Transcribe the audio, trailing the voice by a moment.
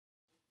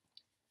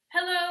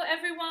Hello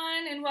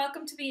everyone and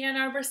welcome to the Ann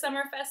Arbor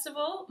Summer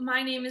Festival.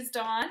 My name is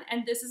Dawn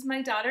and this is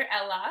my daughter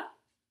Ella.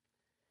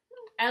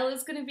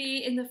 Ella's going to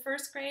be in the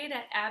first grade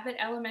at Abbott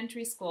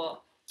Elementary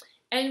School.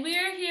 And we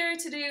are here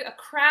to do a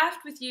craft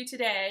with you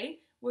today.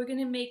 We're going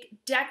to make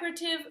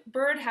decorative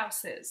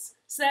birdhouses.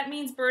 So that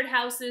means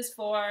birdhouses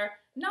for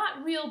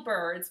not real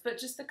birds, but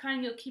just the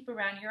kind you'll keep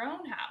around your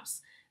own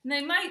house. And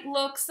they might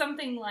look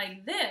something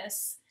like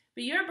this,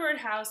 but your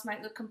birdhouse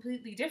might look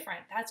completely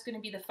different. That's going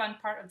to be the fun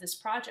part of this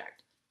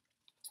project.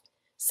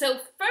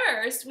 So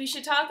first, we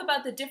should talk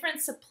about the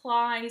different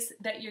supplies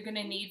that you're going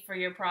to need for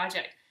your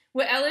project.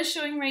 What Ella's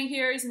showing right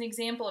here is an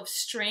example of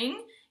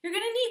string. You're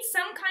going to need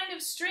some kind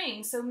of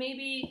string. So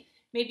maybe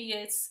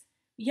it's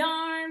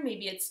yarn,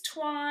 maybe it's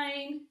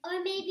twine.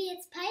 Or maybe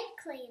it's pipe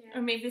cleaner.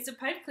 Or maybe it's a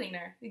pipe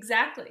cleaner,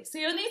 exactly. So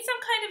you'll need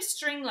some kind of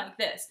string like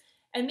this.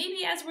 And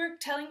maybe as we're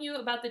telling you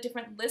about the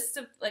different lists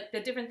of the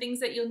different things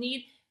that you'll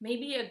need,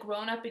 maybe a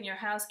grown-up in your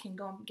house can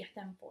go and get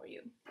them for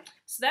you.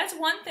 So that's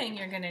one thing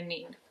you're going to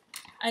need.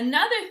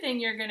 Another thing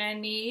you're going to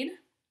need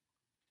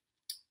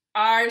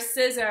are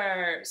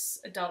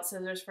scissors. Adult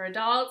scissors for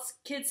adults,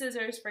 kid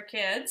scissors for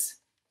kids.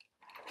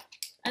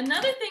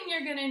 Another thing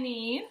you're going to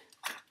need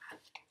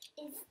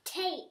is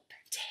tape.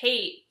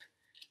 Tape.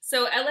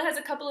 So Ella has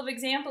a couple of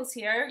examples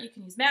here. You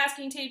can use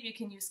masking tape, you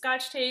can use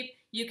scotch tape,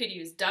 you could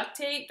use duct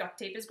tape. Duct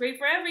tape is great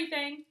for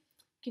everything.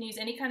 You can use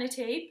any kind of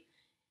tape.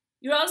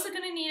 You're also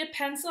going to need a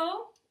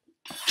pencil.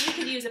 You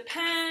could use a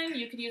pen,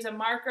 you could use a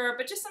marker,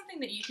 but just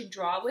something that you can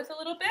draw with a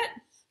little bit.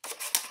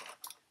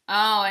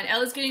 Oh, and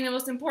Ella's getting the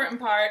most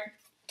important part.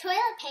 Toilet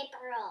paper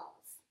rolls.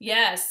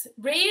 Yes.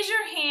 Raise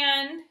your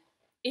hand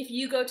if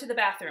you go to the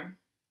bathroom.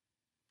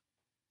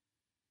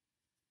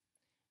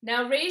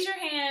 Now raise your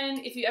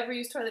hand if you ever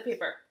use toilet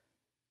paper.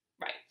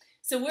 Right.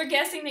 So we're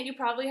guessing that you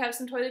probably have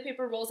some toilet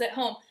paper rolls at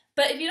home.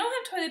 But if you don't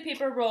have toilet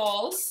paper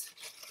rolls,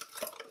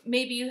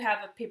 maybe you have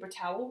a paper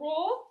towel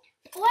roll.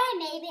 Or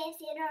maybe if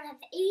you don't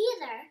have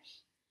either,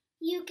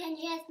 you can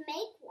just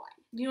make one.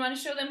 Do you want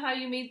to show them how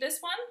you made this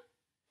one?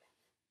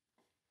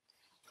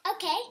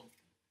 Okay.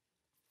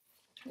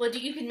 Well,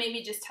 you can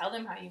maybe just tell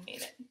them how you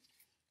made it.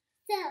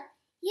 So,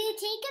 you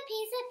take a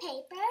piece of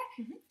paper,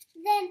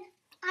 then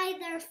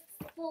either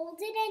fold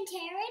it and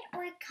tear it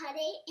or cut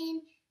it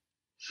in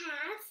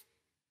half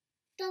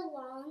the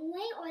long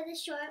way or the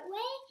short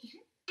way,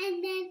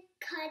 and then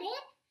cut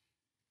it,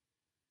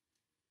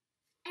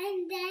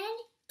 and then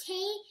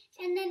tape,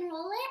 and then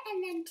roll it,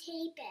 and then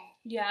tape it.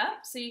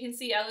 Yeah, so you can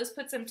see Ella's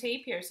put some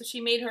tape here, so she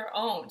made her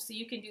own, so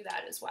you can do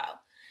that as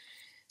well.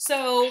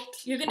 So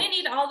you're going to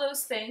need all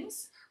those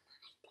things.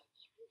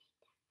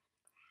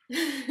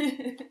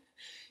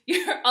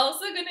 You're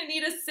also going to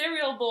need a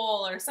cereal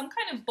bowl or some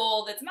kind of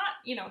bowl that's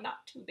not,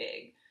 not too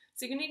big.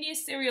 So you're going to need a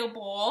cereal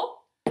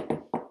bowl.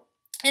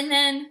 And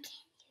then, Can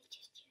you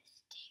just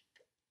use tape?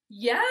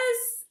 yes,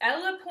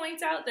 Ella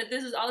points out that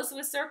this is also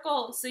a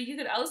circle. So you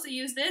could also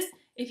use this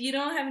if you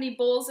don't have any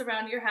bowls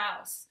around your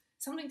house.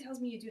 Something tells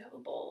me you do have a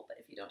bowl, but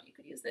if you don't, you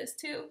could use this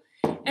too.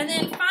 And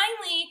then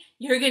finally,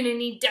 you're going to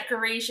need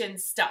decoration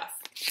stuff.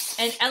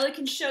 And Ella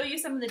can show you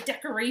some of the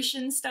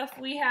decoration stuff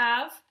we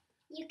have.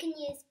 You can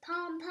use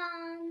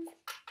pom-poms.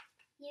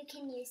 You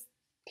can use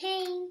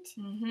paint.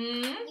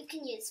 You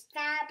can use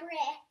fabric.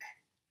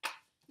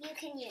 You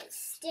can use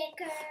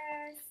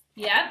stickers.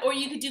 Yeah, or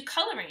you could do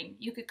coloring.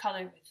 You could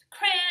color with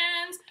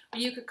crayons, or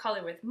you could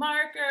color with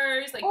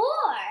markers.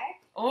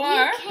 Or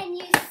you can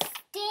use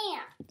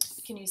stamps.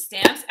 You can use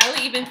stamps. Ella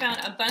even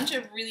found a bunch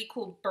of really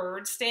cool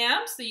bird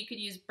stamps, so you could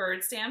use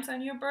bird stamps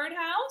on your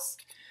birdhouse.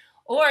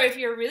 Or if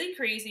you're really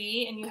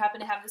crazy and you happen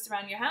to have this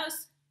around your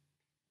house,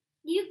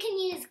 you can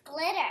use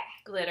glitter.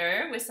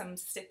 Glitter with some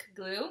stick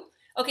glue.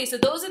 Okay, so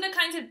those are the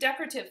kinds of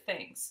decorative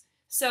things.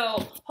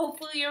 So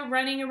hopefully you're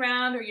running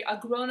around, or a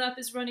grown-up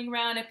is running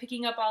around and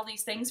picking up all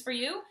these things for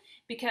you,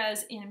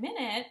 because in a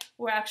minute,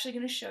 we're actually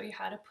going to show you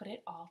how to put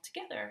it all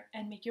together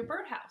and make your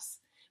birdhouse.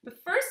 But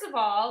first of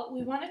all,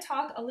 we want to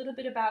talk a little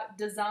bit about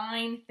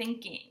design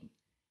thinking.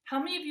 How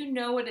many of you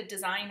know what a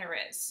designer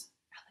is?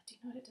 Ella, do you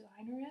know what a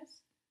designer is?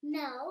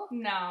 No.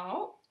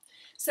 No.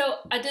 So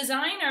a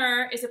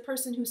designer is a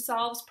person who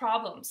solves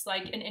problems,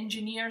 like an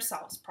engineer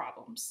solves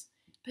problems.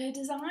 But a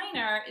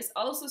designer is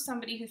also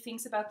somebody who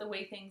thinks about the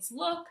way things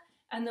look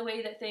and the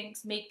way that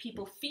things make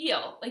people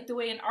feel, like the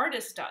way an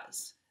artist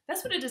does.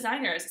 That's what a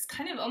designer is. It's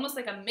kind of almost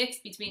like a mix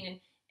between an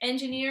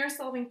engineer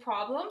solving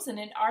problems and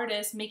an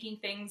artist making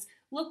things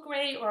look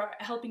great or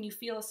helping you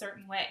feel a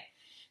certain way.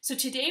 So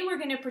today we're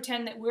going to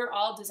pretend that we're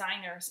all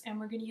designers, and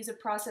we're going to use a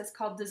process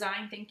called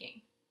design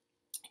thinking.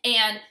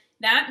 And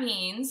that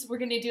means we're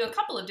going to do a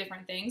couple of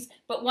different things,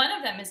 but one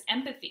of them is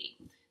empathy.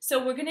 So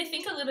we're going to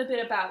think a little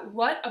bit about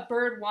what a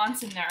bird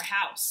wants in their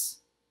house.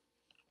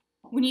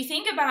 When you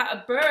think about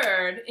a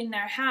bird in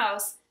their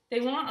house, they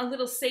want a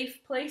little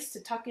safe place to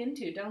tuck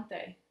into, don't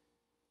they?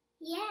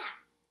 Yeah.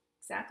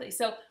 Exactly.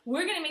 So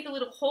we're going to make a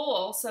little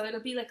hole, so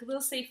it'll be like a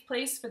little safe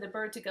place for the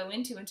bird to go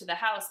into the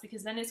house,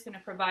 because then it's going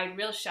to provide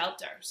real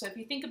shelter. So if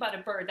you think about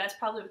a bird, that's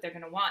probably what they're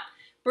going to want.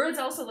 Birds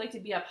also like to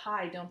be up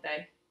high, don't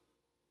they?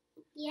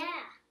 Yeah.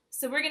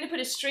 So we're going to put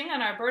a string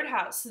on our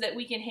birdhouse so that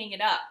we can hang it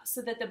up,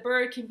 so that the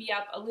bird can be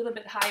up a little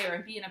bit higher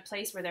and be in a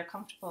place where they're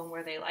comfortable and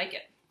where they like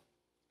it.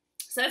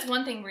 So that's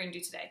one thing we're going to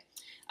do today.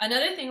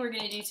 Another thing we're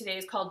going to do today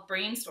is called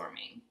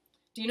brainstorming.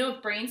 Do you know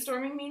what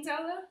brainstorming means,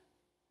 Ella?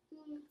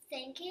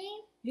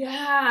 Thinking?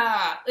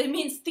 Yeah, it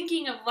means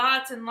thinking of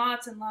lots and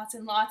lots and lots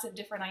and lots of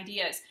different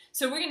ideas.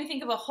 So we're going to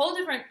think of a whole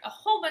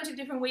bunch of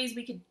different ways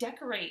we could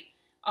decorate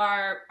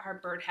our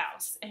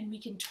birdhouse, and we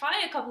can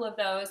try a couple of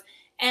those,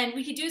 and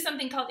we could do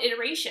something called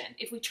iteration.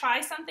 If we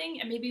try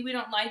something and maybe we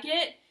don't like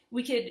it,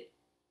 we could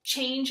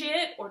change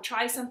it or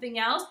try something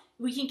else.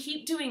 We can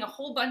keep doing a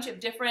whole bunch of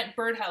different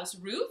birdhouse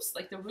roofs,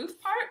 like the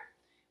roof part.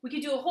 We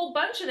could do a whole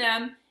bunch of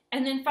them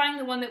and then find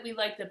the one that we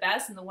like the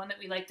best, and the one that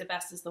we like the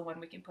best is the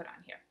one we can put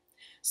on here.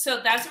 So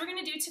that's what we're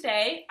going to do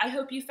today. I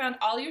hope you found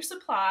all your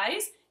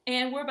supplies,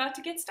 and we're about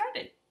to get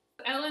started.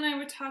 Ella and I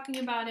were talking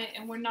about it,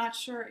 and we're not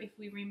sure if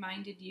we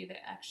reminded you that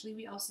actually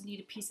we also need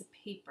a piece of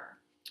paper.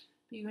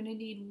 But you're going to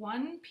need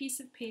one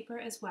piece of paper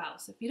as well.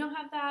 So if you don't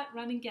have that,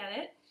 run and get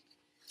it.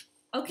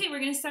 Okay,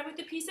 we're going to start with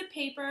the piece of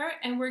paper,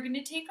 and we're going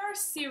to take our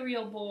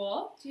cereal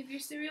bowl. Do you have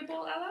your cereal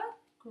bowl, Ella?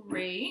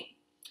 Great.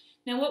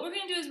 Now what we're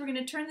going to do is we're going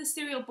to turn the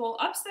cereal bowl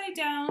upside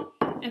down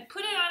and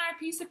put it on our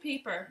piece of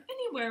paper.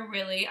 Anywhere,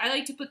 really. I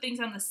like to put things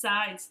on the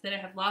sides so that I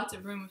have lots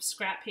of room of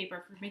scrap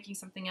paper for making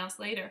something else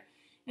later.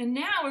 And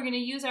now we're going to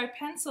use our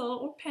pencil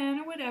or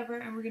pen or whatever,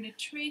 and we're going to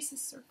trace a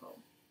circle.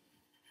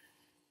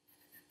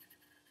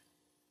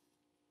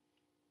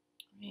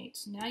 Great.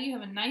 So now you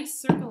have a nice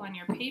circle on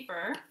your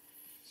paper.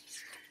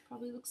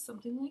 Probably looks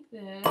something like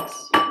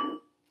this.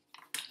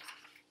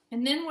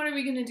 And then what are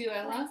we going to do,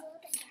 Ella?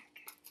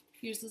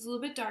 Yours is a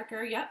little bit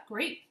darker. Yep,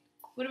 great.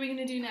 What are we going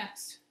to do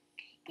next?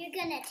 You're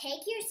going to take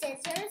your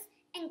scissors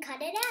and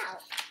cut it out.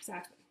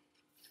 Exactly.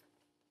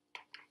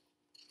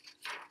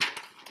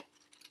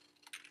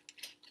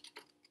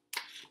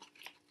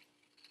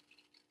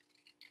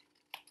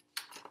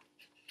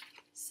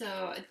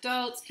 So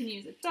adults can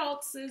use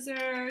adult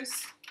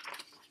scissors.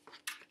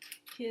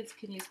 Kids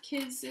can use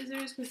kids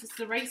scissors because it's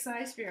the right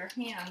size for your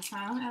hands,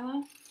 huh,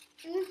 Ella?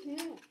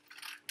 Mm-hmm.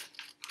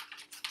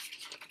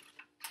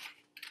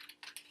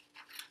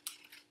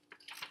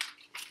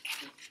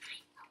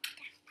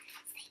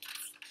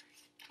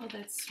 Oh,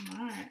 that's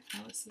smart.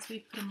 Ella says we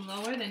put them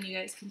lower, then you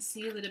guys can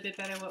see a little bit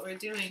better what we're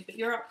doing. But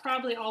you're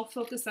probably all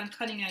focused on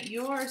cutting out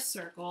your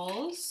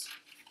circles.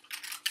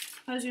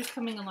 How's yours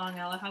coming along,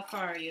 Ella? How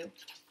far are you?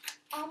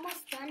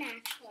 Almost done,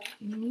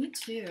 actually. Me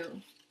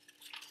too.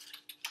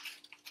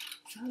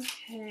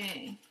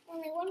 Okay.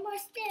 Only one more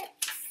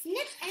snip,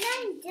 and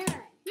I'm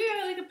done.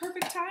 Yeah, like a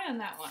perfect tie on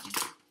that one.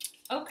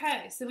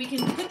 Okay, so we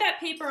can put that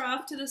paper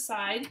off to the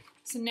side.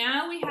 So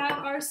now we have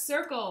our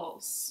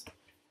circles.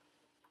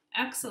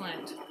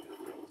 Excellent.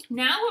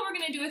 Now what we're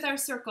going to do with our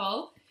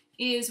circle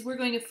is we're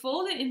going to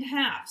fold it in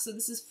half. So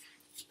this is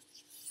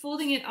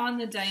folding it on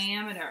the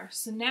diameter.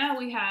 So now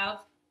we have,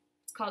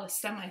 it's called a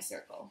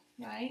semicircle,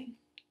 right?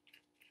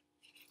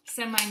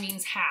 Semi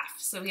means half,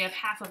 so we have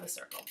half of a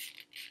circle.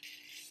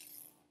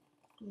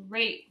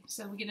 Great.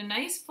 So we get a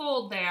nice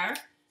fold there.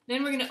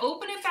 Then we're going to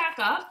open it back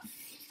up.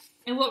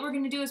 And what we're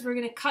going to do is we're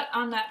going to cut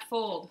on that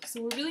fold.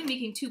 So we're really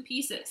making two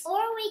pieces. Or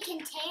we can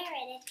tear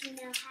it if you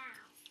know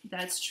how.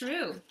 That's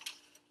true.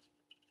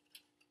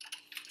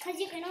 Because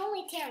you can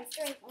only tear in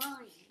straight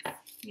lines.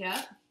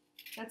 Yeah,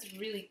 that's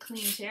really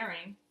clean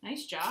tearing.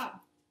 Nice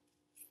job.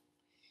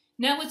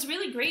 Now what's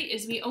really great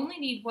is we only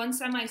need one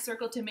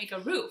semicircle to make a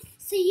roof.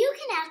 So you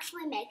can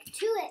actually make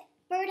two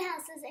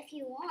birdhouses if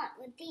you want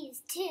with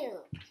these two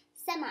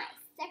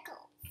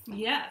semicircles.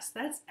 Yes,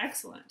 that's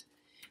excellent.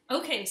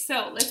 Okay,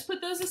 so let's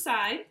put those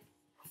aside.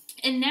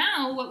 And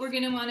now what we're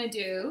going to want to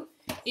do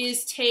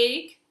is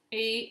take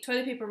a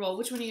toilet paper roll.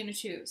 Which one are you going to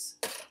choose?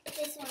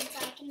 This one, so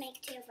I can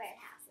make two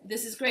birdhouses.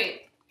 This is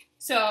great.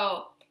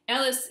 So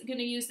Ella's going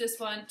to use this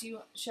one.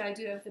 Should I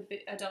do it with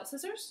the adult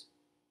scissors?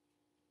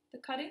 The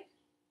cutting?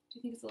 Do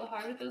you think it's a little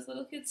hard with those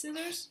little kid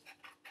scissors?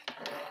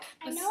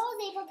 I know I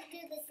was able to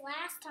do this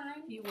last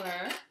time. You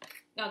were?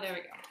 Oh, there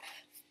we go.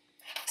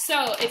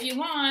 So if you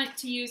want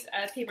to use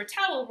a paper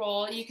towel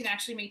roll, you can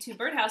actually make two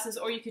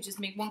birdhouses, or you could just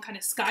make one kind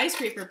of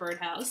skyscraper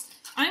birdhouse.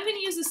 I'm going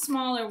to use a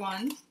smaller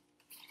one,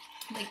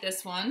 like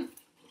this one.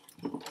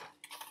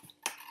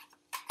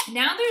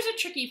 Now there's a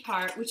tricky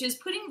part, which is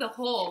putting the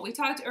hole. We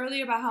talked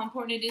earlier about how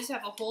important it is to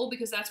have a hole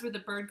because that's where the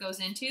bird goes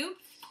into.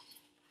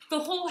 The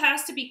hole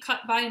has to be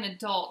cut by an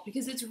adult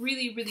because it's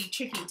really, really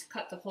tricky to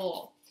cut the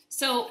hole.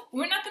 So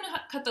we're not going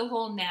to cut the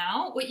hole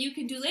now. What you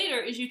can do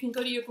later is you can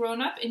go to your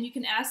grown-up and you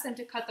can ask them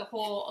to cut the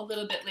hole a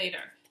little bit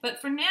later.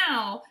 But for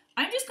now,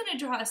 I'm just going to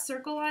draw a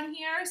circle on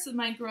here so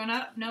my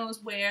grown-up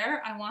knows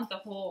where I want the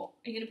hole.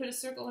 Are you going to put a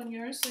circle on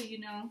yours so you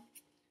know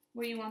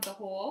where you want the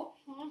hole?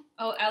 Hmm?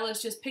 Oh,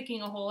 Ella's just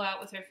picking a hole out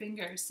with her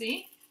fingers.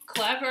 See?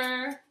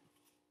 Clever.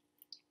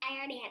 I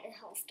already had the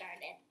hole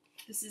started.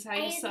 This is how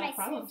you solve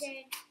problems. I used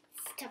my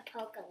scissors to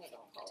poke a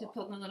little hole. To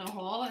poke a little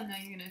hole, and now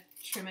you're going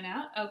to trim it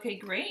out? Okay,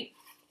 great.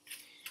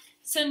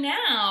 So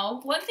now,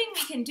 one thing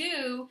we can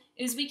do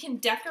is we can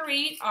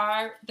decorate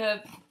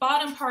the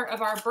bottom part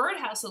of our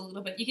birdhouse a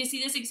little bit. You can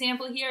see this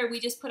example here.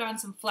 We just put on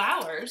some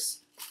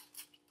flowers.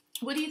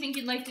 What do you think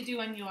you'd like to do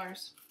on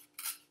yours?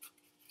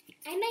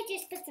 I might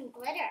just put some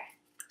glitter.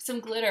 Some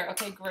glitter.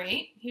 Okay,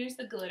 great. Here's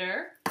the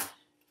glitter,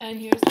 and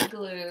here's the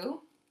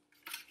glue.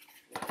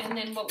 And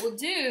then what we'll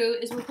do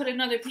is we'll put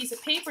another piece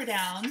of paper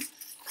down,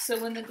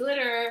 so when the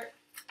glitter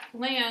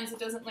lands, it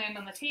doesn't land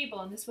on the table,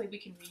 and this way we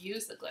can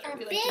reuse the glitter.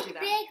 We like to do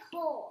that. Big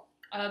hole.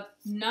 A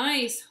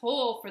nice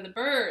hole for the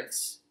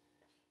birds.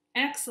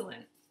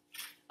 Excellent.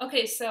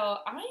 Okay, so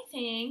I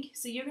think,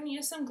 so you're going to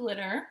use some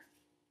glitter.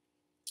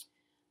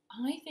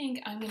 I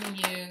think I'm going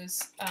to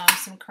use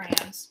some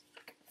crayons.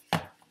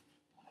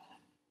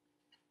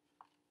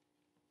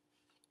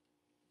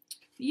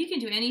 You can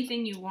do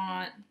anything you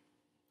want.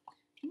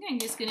 I think I'm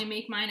just going to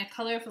make mine a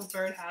colorful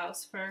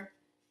birdhouse for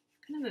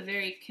kind of a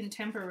very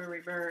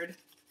contemporary bird.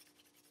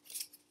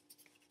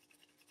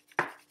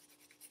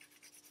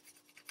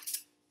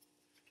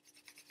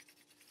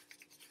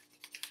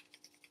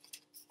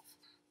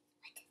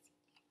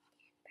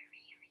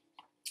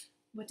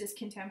 What does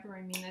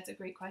contemporary mean? That's a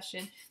great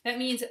question. That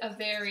means a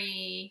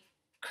very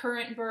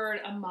current bird,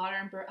 a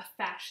modern bird, a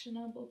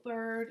fashionable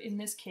bird in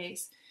this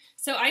case.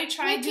 So I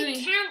tried doing...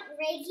 Like Count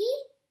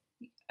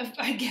Reggie?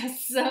 I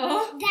guess so. That's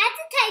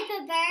a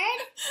type of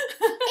bird.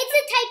 It's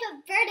a type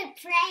of bird of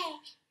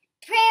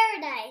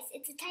paradise.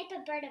 It's a type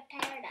of bird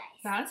of paradise.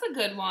 That's a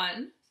good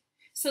one.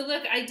 So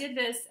look, I did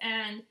this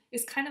and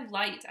it's kind of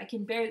light. I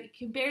can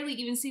barely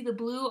even see the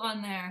blue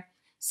on there.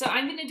 So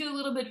I'm going to do a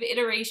little bit of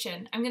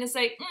iteration. I'm going to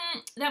say,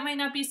 that might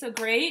not be so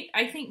great.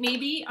 I think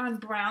maybe on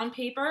brown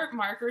paper,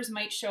 markers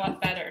might show up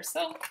better.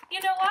 So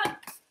you know what?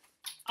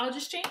 I'll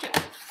just change it.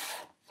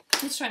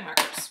 Let's try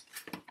markers.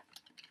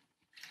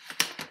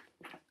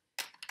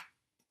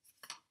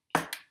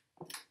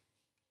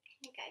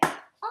 Okay, I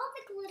got all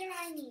the glitter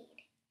I need.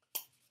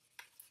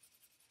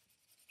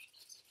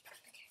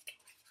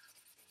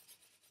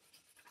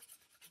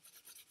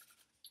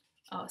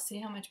 Oh, see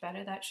how much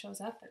better that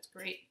shows up? That's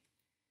great.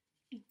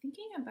 I'm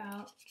thinking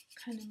about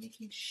kind of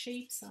making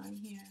shapes on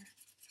here.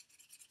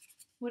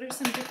 What are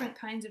some different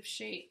kinds of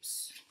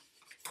shapes?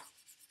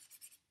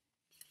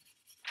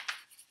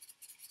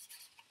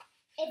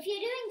 If you're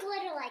doing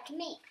glitter like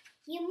me,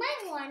 you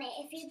might want to,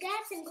 if you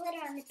got some glitter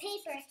on the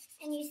paper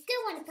and you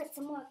still want to put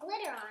some more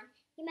glitter on,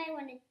 you might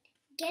want to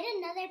get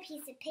another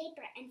piece of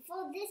paper and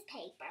fold this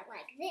paper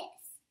like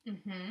this.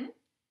 Mm-hmm.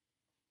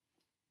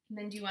 And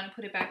then do you want to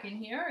put it back in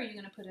here, or are you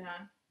going to put it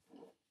on?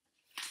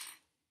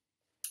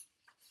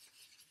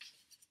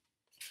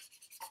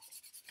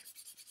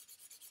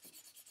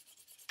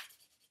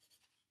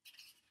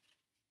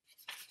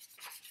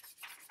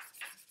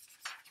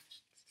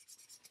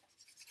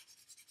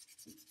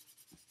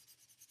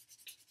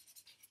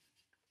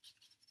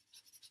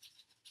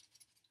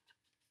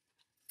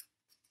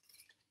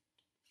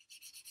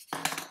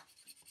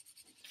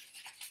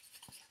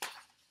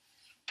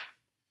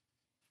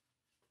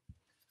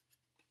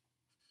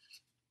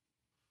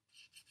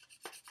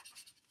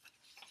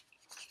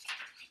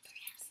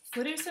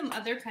 What are some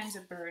other kinds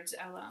of birds,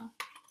 Ella?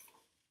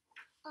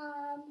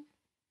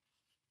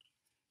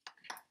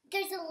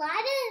 There's a lot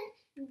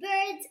of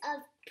birds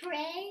of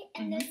prey,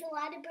 and there's a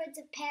lot of birds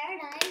of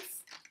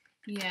paradise.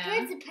 Yeah.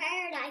 Birds of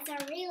paradise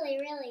are really,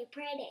 really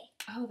pretty.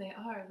 Oh, they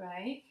are,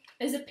 right?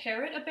 Is a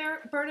parrot a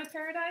bird of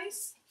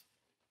paradise?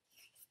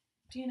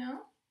 Do you know?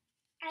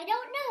 I don't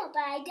know,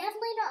 but I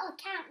definitely know what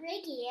Count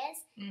Reggie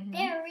is.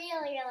 They're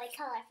really, really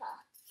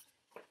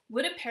colorful.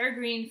 What a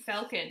peregrine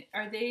falcon?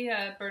 Are they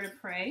a bird of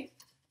prey?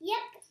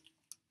 Yep.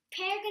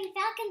 Peregrine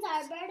falcons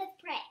are a bird of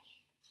prey.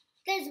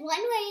 There's one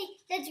way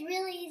that's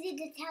really easy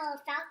to tell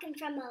a falcon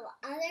from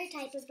another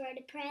type of bird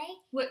of prey.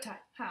 What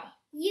type? How?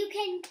 You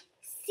can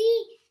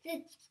see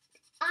the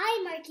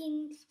eye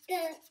markings,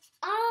 the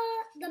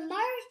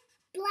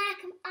black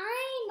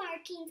eye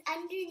markings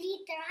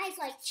underneath their eyes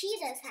like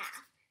cheetahs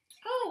have.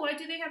 Oh, why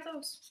do they have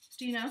those?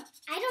 Do you know?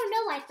 I don't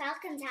know why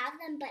falcons have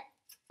them, but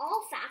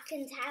all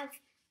falcons have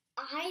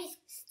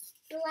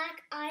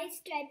black eye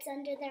stripes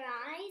under their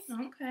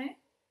eyes. Okay.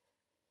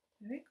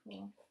 Very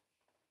cool.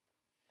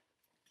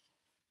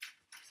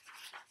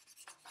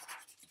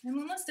 I'm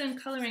almost done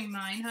coloring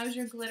mine. How's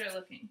your glitter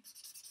looking?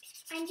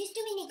 I'm just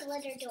doing a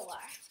glitter door.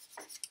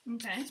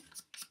 Okay.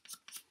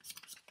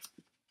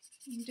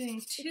 I'm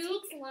doing two.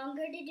 It takes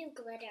longer to do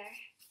glitter.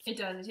 It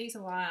does. It takes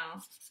a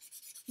while.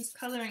 This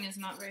coloring is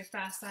not very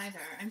fast either.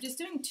 I'm just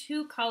doing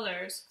two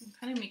colors. I'm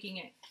kind of making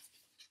it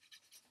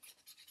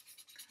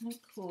kind of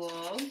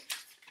cool.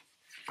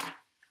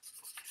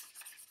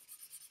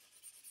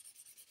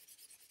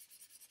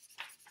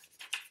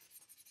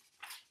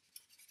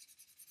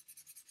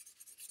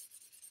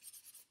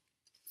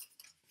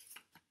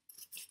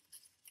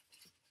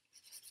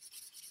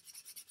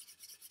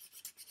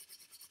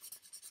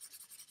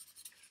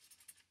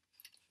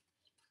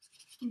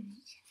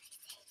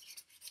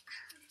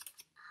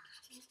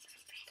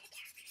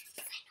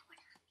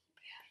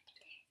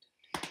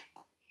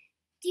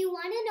 Do you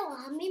want to know a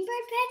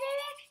hummingbird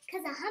predator?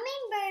 Because a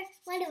hummingbird,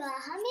 one of a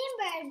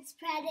hummingbird's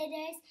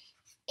predators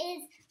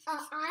is an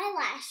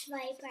eyelash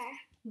viper.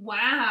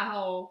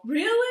 Wow,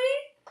 really?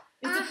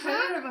 It's a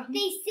predator of a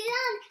They sit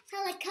on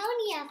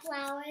heliconia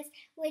flowers,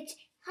 which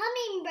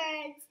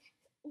hummingbirds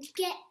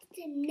get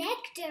the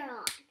nectar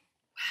on.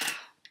 Wow.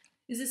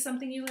 Is this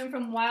something you learned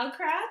from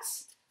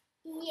Wildcrats?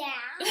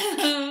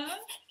 Yeah.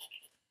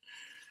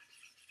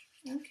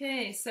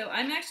 Okay, so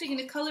I'm actually going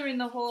to color in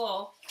the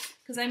hole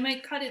because I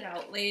might cut it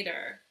out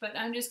later, but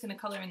I'm just going to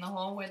color in the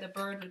hole where the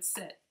bird would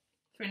sit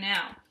for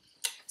now.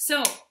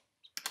 So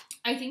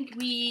I think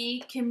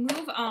we can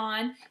move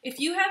on. If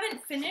you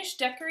haven't finished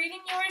decorating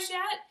yours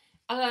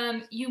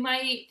yet, you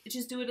might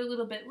just do it a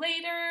little bit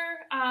later,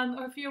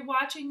 or if you're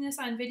watching this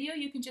on video,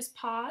 you can just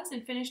pause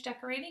and finish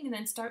decorating and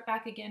then start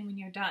back again when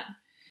you're done.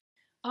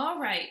 All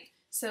right,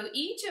 so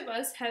each of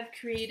us have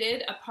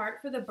created a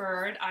part for the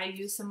bird. I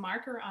used some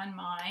marker on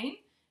mine,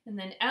 and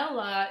then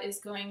Ella is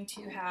going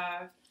to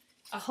have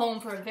a home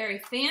for a very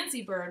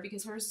fancy bird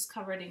because hers is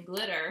covered in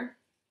glitter.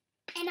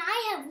 And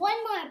I have one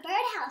more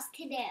birdhouse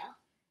to do.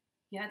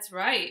 Yeah, that's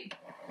right.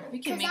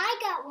 Because I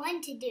got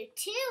one to do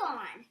too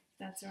on.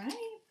 That's right.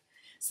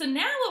 So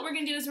now what we're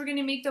going to do is we're going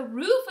to make the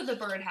roof of the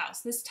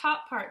birdhouse, this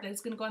top part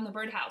that's going to go on the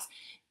birdhouse.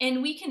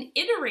 And we can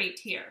iterate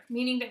here,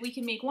 meaning that we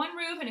can make one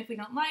roof, and if we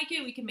don't like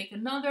it, we can make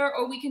another,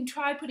 or we can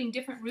try putting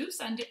different roofs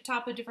on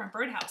top of different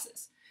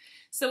birdhouses.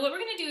 So what we're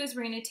going to do is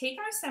we're going to take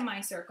our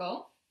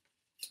semicircle,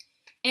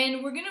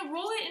 and we're going to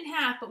roll it in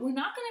half, but we're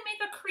not going to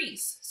make a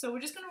crease. So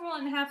we're just going to roll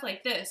it in half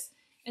like this.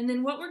 And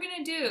then what we're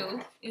going to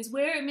do is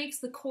where it makes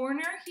the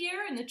corner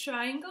here in the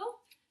triangle,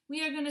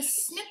 we are going to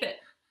snip it.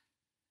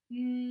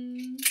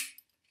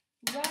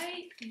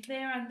 Right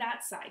there on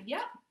that side.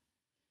 Yep.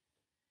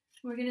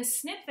 We're going to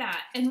snip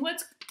that. And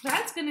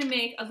that's going to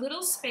make a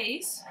little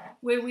space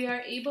where we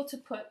are able to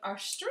put our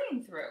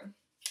string through.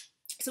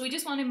 So we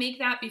just want to make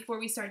that before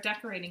we start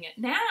decorating it.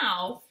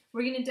 Now,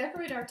 we're going to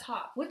decorate our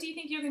top. What do you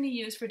think you're going to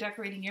use for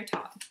decorating your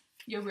top,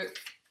 your roof?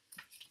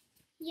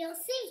 You'll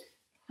see.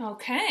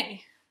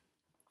 Okay.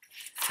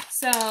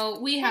 So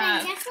we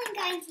have I'm definitely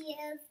going to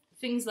use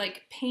things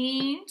like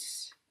paint.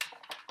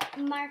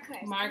 Markers.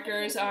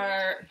 Markers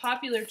are a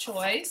popular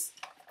choice.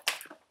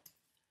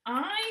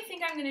 I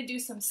think I'm going to do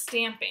some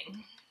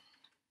stamping.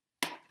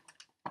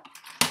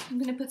 I'm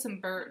going to put some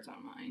birds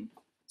on mine.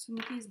 Some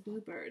of these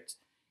bluebirds.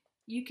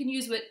 You can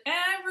use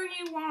whatever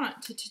you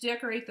want to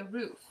decorate the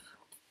roof.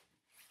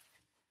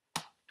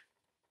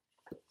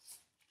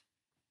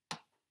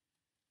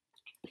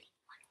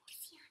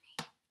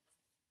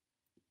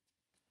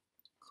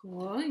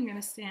 Cool. I'm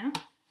going to stamp.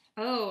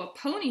 Oh, a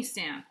pony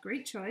stamp.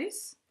 Great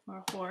choice.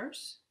 Or a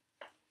horse.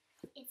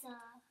 It's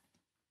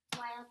a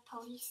wild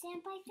pony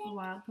stamp, I think. A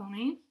wild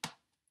pony.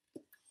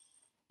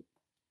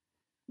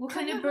 What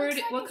kind of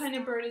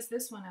bird is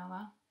this one,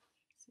 Ella?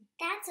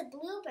 That's a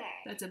bluebird.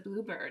 That's a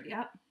bluebird,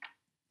 yep.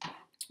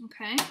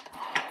 Okay.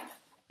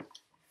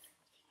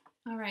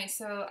 All right,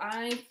 so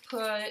I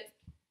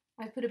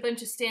put a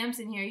bunch of stamps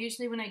in here.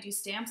 Usually when I do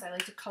stamps, I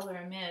like to color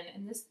them in.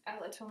 And this,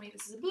 Ella told me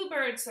this is a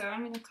bluebird, so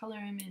I'm going to color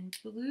him in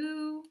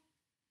blue.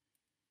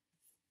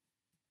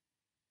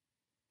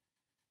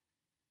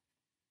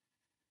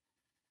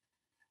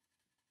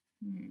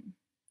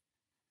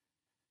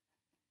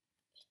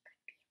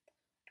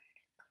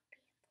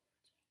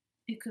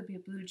 It could be a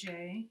blue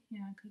jay.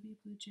 Yeah, it could be a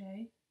blue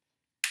jay.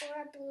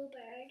 Or a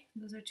bluebird.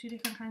 Those are two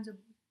different kinds of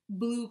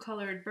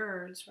blue-colored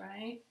birds,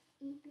 right?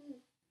 Mm-hmm.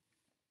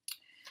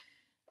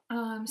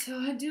 So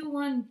I do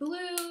one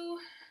blue,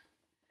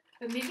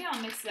 but maybe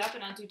I'll mix it up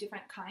and I'll do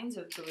different kinds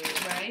of blue,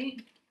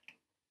 right?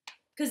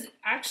 Because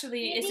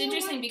actually, maybe it's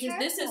interesting because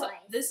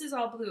turquoise. this is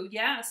all blue.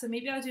 Yeah, so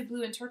maybe I'll do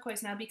blue and turquoise,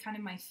 and that'll be kind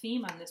of my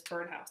theme on this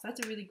birdhouse.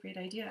 That's a really great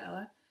idea,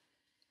 Ella.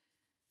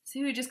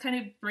 See, we're just kind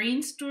of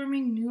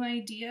brainstorming new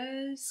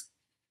ideas.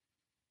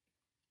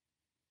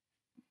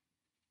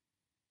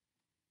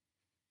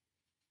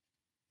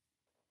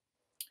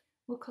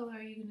 What color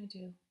are you going to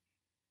do?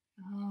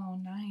 Oh,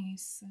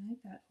 nice. I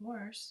like that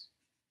horse.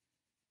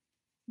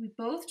 We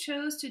both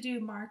chose to do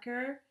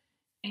marker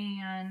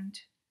and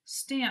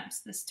stamps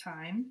this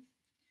time.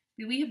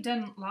 We have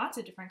done lots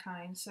of different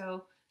kinds.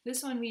 So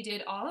this one we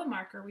did all in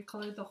marker. We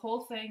colored the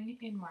whole thing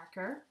in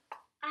marker.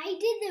 I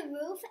did the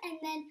roof, and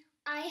then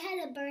I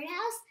had a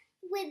birdhouse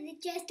with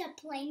just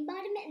a plain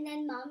bottom, and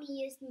then Mommy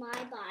used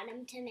my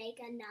bottom to make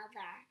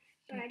another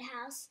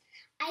birdhouse.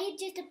 I had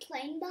just a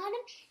plain bottom,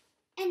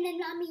 and then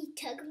Mommy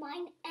took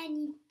mine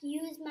and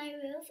used my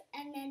roof,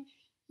 and then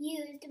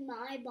used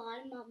my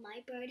bottom of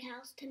my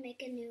birdhouse to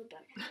make a new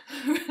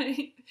birdhouse.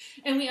 Right.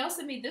 And we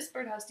also made this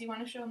birdhouse. Do you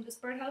want to show them this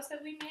birdhouse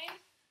that we made?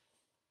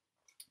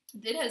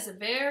 It has a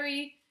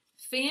very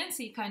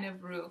fancy kind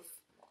of roof.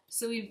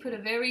 So we put a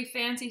very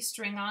fancy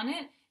string on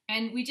it,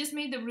 and we just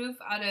made the roof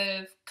out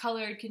of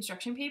colored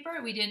construction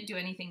paper. We didn't do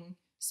anything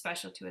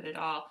special to it at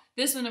all.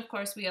 This one, of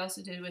course, we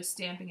also did with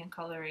stamping and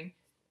coloring.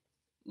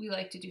 We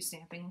like to do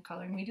stamping and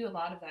coloring. We do a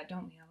lot of that,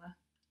 don't we, Ella?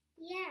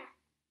 Yeah.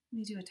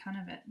 We do a ton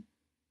of it.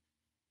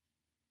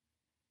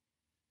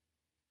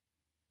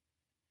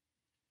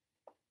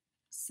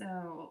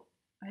 So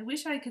I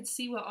wish I could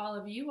see what all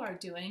of you are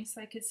doing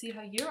so I could see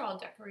how you're all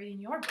decorating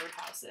your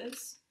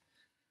birdhouses.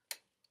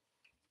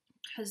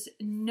 Because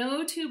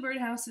no two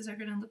birdhouses are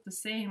going to look the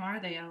same, are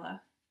they,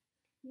 Ella?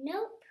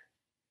 Nope.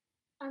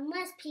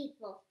 Unless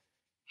people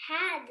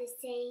had the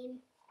same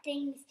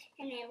things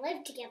and they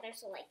lived together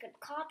so they could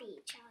copy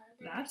each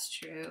other. That's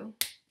true.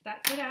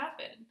 That could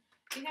happen.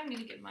 I think I'm going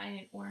to get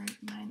mine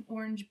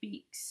orange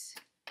beaks.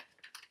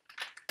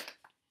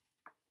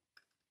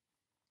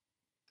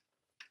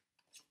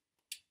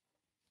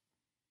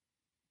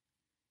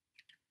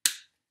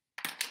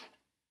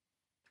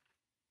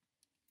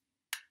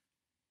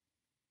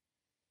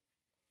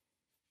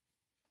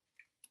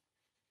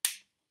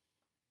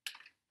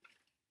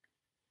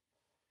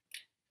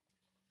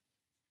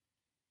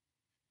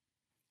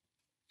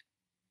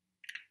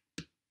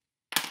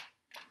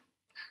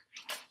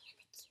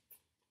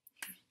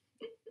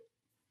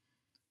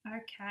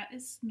 Our cat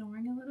is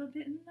snoring a little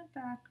bit in the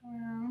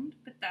background,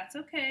 but that's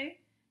okay.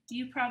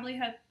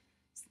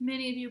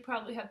 Many of you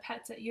probably have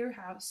pets at your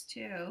house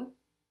too.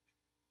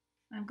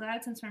 I'm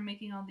glad since we're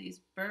making all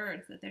these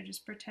birds that they're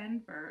just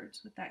pretend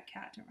birds with that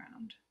cat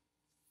around.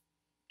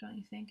 Don't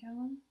you think,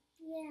 Ellen?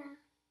 Yeah.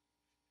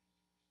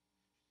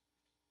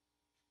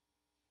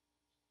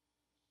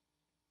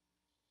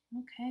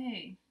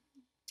 Okay.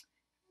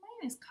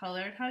 Mine is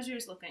colored. How's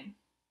yours looking?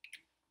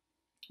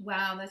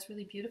 Wow, that's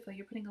really beautiful.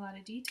 You're putting a lot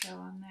of detail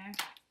on there.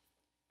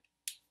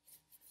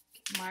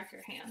 Get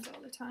marker hands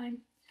all the time.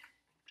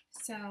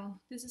 So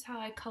this is how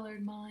I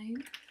colored mine.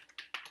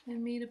 I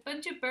made a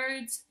bunch of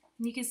birds,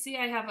 and you can see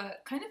I have a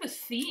kind of a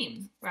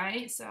theme,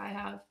 right? So I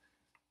have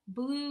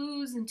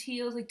blues and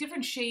teals, like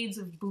different shades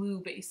of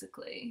blue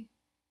basically,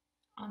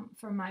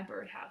 for my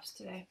birdhouse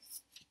today.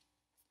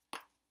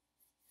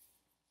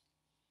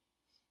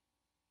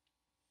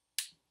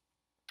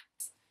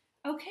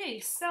 Okay,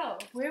 so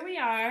where we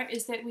are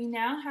is that we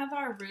now have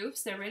our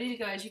roofs. They're ready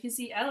to go. As you can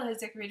see, Ella has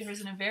decorated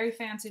hers in a very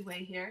fancy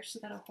way here.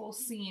 She's got a whole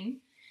scene.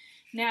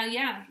 Now,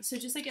 yeah, so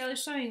just like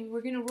Ella's showing,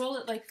 we're going to roll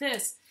it like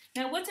this.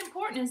 Now, what's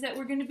important is that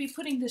we're going to be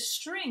putting the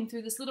string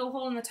through this little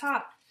hole in the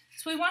top.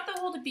 So we want the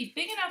hole to be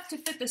big enough to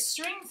fit the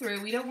string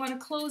through. We don't want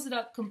to close it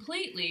up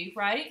completely,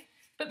 right?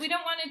 But we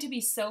don't want it to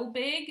be so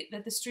big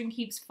that the string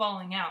keeps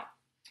falling out.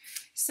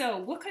 So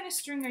what kind of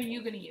string are you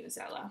going to use,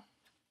 Ella?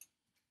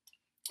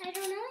 I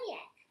don't know yet.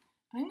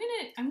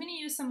 I'm gonna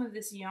use some of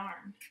this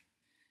yarn.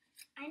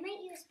 I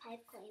might use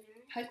pipe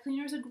cleaner. Pipe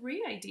cleaner is a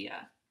great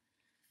idea.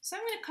 So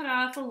I'm gonna cut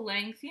off a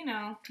length, you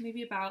know,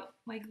 maybe about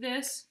like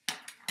this.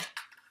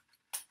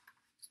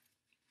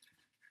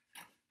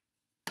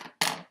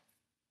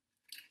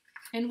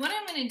 And what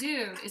I'm gonna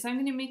do is I'm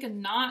gonna make a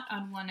knot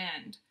on one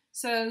end.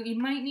 So you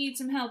might need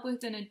some help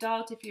with an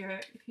adult if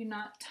you're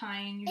not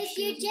tying your shoes. If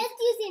you're just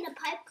using a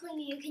pipe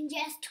cleaner, you can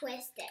just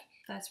twist it.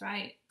 That's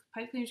right.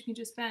 Pipe cleaners can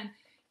just bend.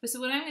 But so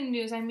what I'm going to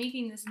do is I'm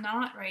making this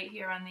knot right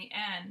here on the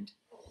end.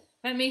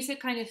 That makes it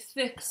kind of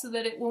thick so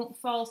that it won't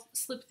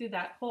slip through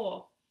that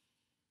hole.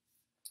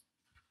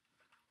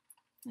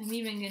 I'm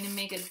even going to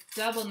make a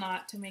double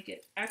knot to make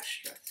it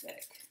extra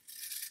thick.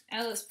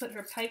 Ella's put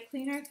her pipe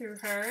cleaner through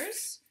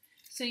hers.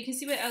 So you can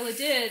see what Ella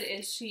did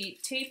is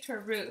she taped her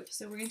roof.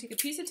 So we're going to take a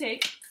piece of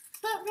tape.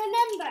 But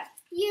remember,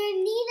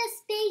 you need a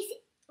space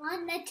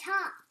on the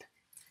top.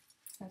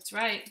 That's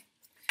right.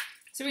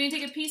 So we're going to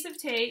take a piece of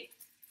tape.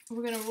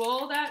 We're going to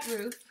roll that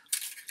roof.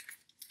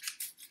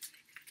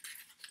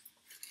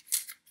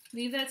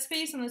 Leave that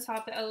space on the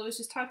top that Ella was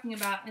just talking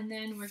about, and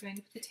then we're going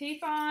to put the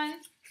tape on.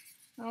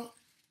 Oh,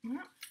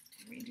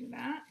 redo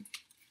that.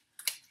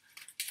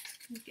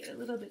 Make it a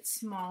little bit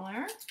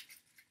smaller.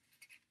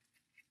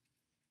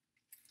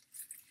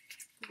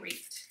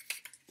 Great.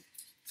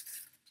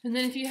 And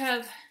then if you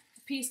have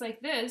a piece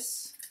like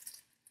this,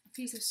 a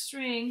piece of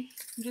string,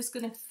 I'm just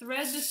going to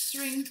thread the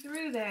string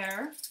through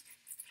there.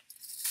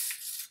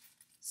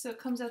 So it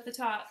comes out the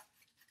top.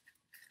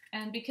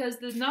 And because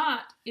the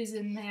knot is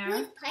in there.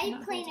 With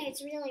pipe cleaner,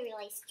 it's really,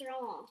 really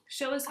strong.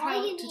 Show us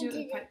how to do it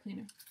with pipe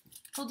cleaner.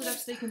 Hold it up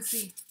so they can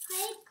see.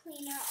 Pipe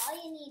cleaner,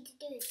 all you need to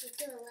do is just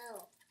do a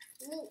little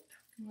loop.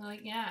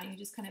 Like, yeah, you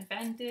just kind of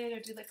bend it or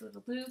do like a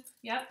little loop.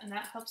 Yep, and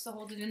that helps to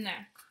hold it in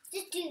there.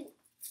 Just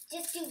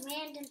do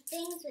random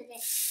things with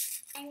it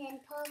and then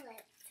pull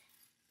it.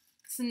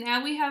 So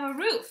now we have a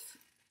roof.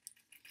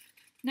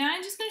 Now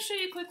I'm just going to show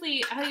you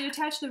quickly how you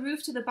attach the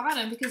roof to the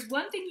bottom, because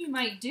one thing you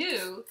might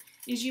do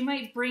is you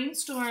might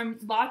brainstorm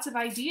lots of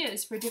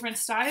ideas for different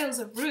styles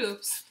of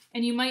roofs,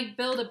 and you might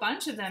build a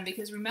bunch of them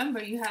because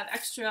remember you have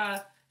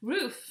extra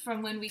roof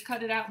from when we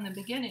cut it out in the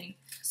beginning.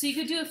 So you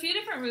could do a few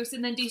different roofs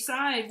and then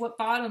decide what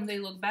bottom they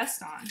look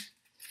best on.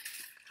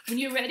 When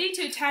you're ready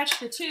to attach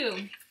the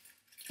two,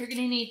 you're going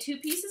to need 2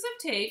 pieces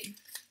of tape,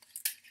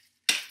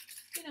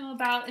 you know,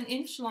 about 1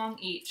 inch long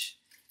each.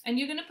 And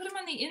you're going to put them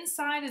on the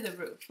inside of the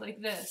roof,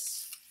 like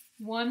this.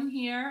 One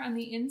here on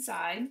the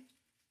inside,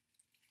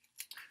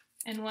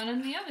 and one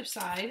on the other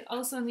side,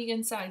 also on the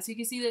inside. So you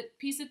can see that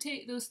piece of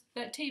tape,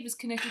 that tape is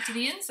connected to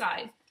the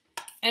inside.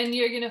 And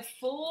you're going to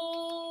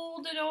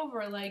fold it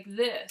over like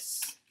this.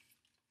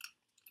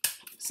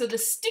 So the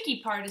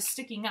sticky part is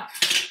sticking up.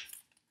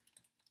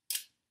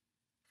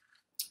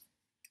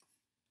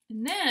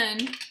 And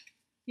then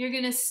you're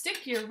going to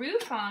stick your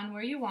roof on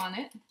where you want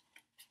it.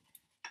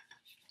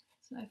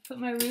 So I put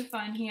my roof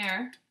on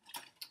here.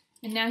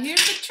 And now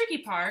here's the tricky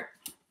part.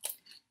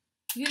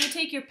 You're going to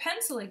take your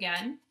pencil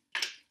again.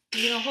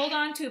 You're going to hold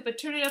on to it, but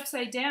turn it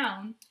upside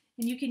down.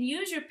 And you can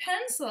use your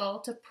pencil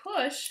to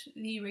push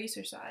the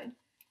eraser side.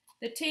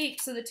 The tape,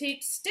 so the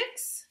tape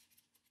sticks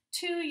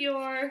to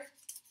your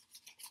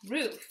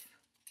roof.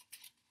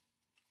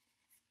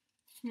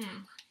 Can you get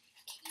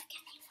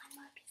me one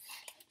more piece of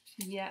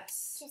tape?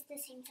 Yes. Just the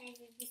same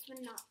size as this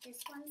one, not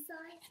this one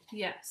size?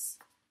 Yes.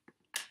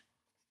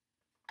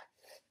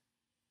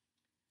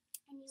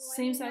 And you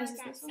Same size as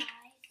this one?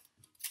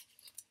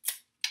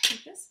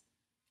 Like this?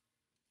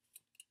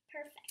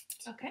 Perfect.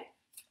 Okay.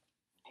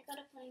 I got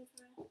a plan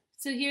for it.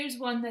 So here's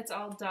one that's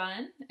all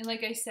done. And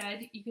like I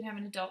said, you can have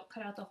an adult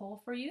cut out the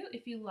hole for you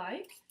if you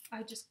like.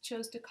 I just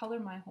chose to color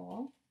my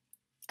hole.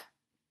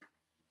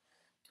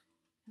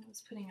 I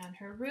was putting on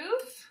her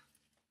roof.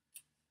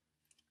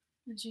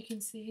 As you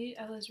can see,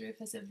 Ella's roof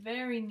has a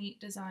very neat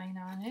design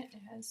on it.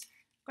 It has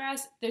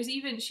grass.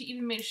 She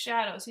even made a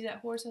shadow. See that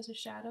horse has a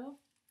shadow?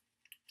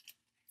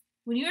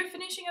 When you were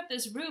finishing up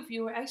this roof,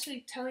 you were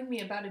actually telling me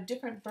about a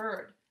different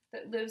bird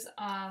that lives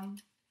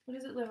what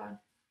does it live on?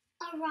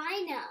 A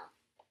rhino.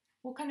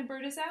 What kind of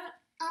bird is that?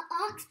 An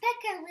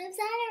oxpecker lives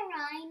on a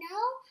rhino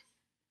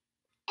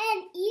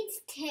and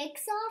eats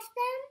ticks off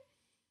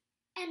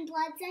them and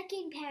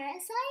blood-sucking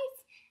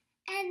parasites.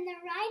 And the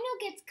rhino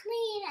gets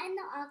clean and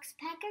the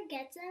oxpecker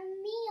gets a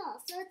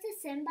meal. So it's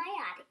a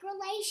symbiotic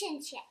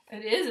relationship.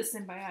 It is a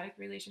symbiotic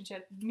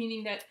relationship,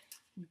 meaning that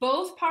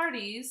both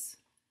parties,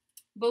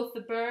 both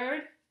the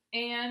bird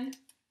and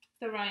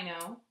the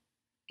rhino,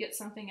 get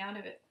something out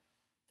of it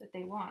that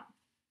they want.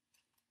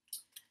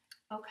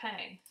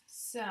 Okay,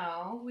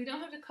 so we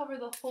don't have to cover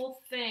the whole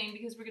thing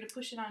because we're going to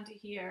push it onto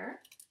here.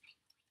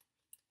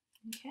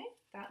 Okay,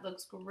 that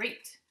looks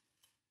great.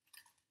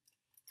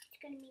 It's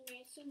going to be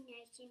nice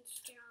and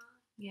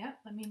strong. Yeah,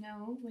 let me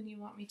know when you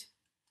want me to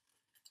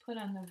put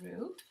on the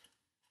roof.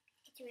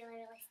 It's really,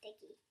 really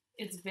sticky.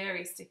 It's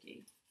very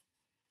sticky.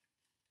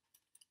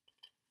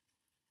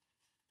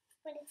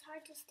 But it's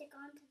hard to stick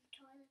onto the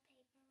toilet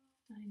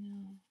paper. I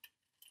know.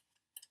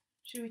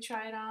 Should we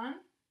try it on?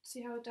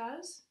 See how it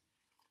does?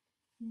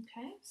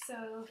 Okay,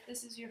 so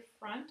this is your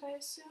front, I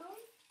assume.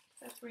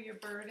 That's where your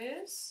bird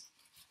is.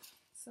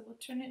 So we'll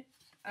turn it.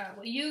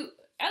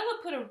 Ella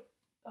put a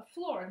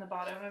floor in the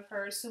bottom of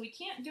hers, so we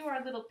can't do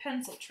our little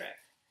pencil trick.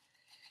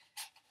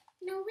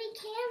 No, we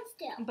can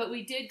still. But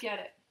we did get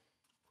it.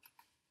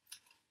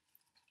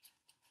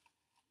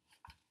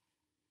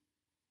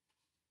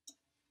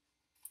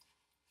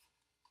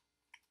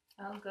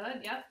 Oh,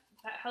 good. Yep,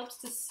 that helps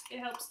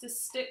to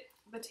stick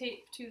the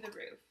tape to the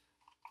roof.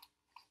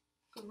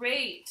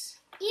 Great.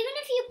 Even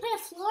if you put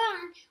a floor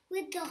on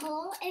with the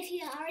hole, if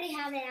you already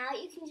have it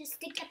out, you can just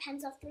stick the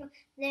pencil through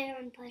there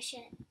and push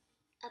it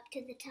up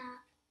to the top.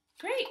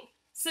 Great.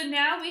 So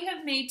now we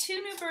have made 2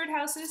 new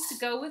birdhouses to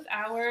go with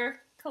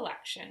our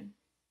collection.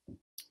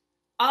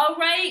 All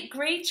right,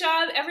 great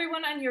job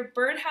everyone on your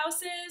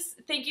birdhouses.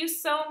 Thank you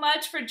so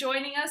much for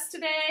joining us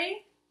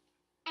today.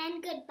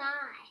 And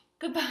goodbye.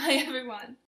 Goodbye everyone.